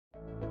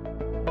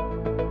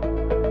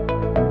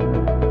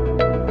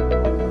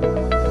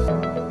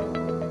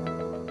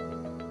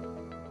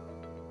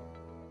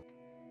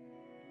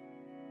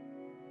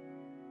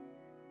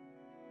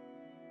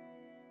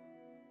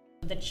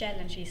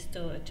challenge is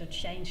to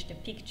change the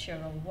picture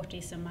of what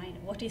is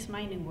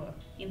mining work.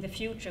 In the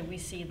future, we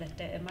see that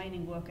a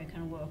mining worker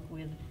can work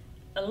with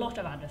a lot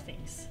of other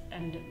things,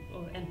 and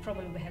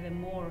probably we have a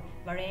more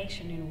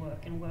variation in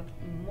work and work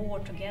more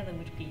together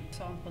with people.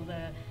 For example,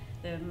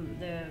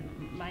 the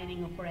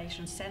mining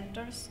operation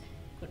centers,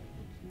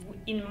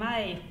 in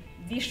my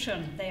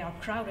vision, they are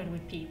crowded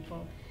with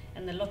people,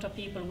 and a lot of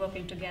people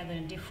working together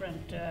in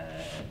different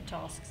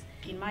tasks.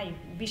 In my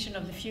vision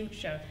of the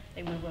future,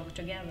 they will work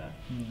together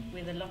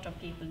with a lot of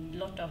people, a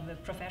lot of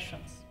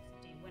professions.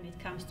 When it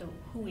comes to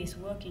who is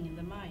working in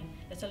the mine,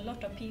 there's a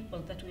lot of people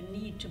that we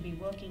need to be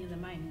working in the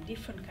mine,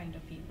 different kind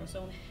of people.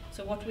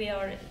 So what we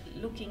are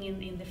looking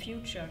in the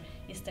future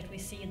is that we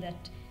see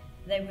that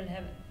they will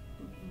have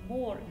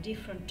more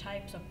different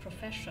types of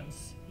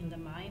professions in the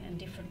mine and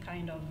different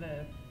kind of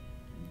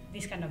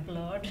this kind of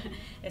blurred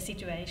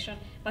situation.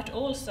 But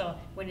also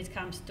when it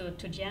comes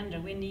to gender,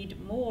 we need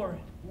more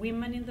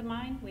women in the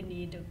mine, we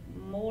need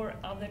more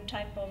other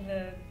type of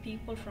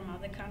people from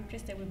other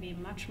countries. There will be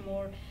much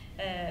more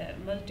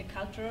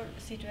multicultural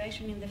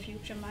situation in the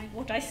future mine,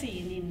 what I see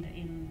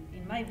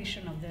in my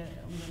vision of the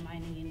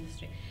mining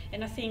industry.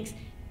 And I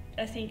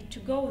think to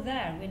go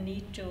there, we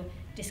need to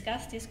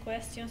discuss these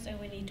questions and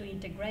we need to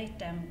integrate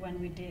them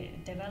when we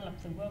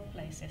develop the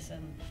workplaces,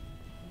 and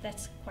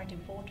that's quite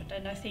important.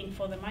 And I think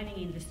for the mining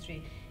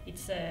industry,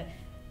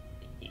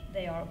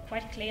 they are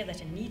quite clear that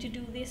they need to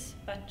do this,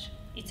 but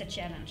it's a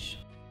challenge.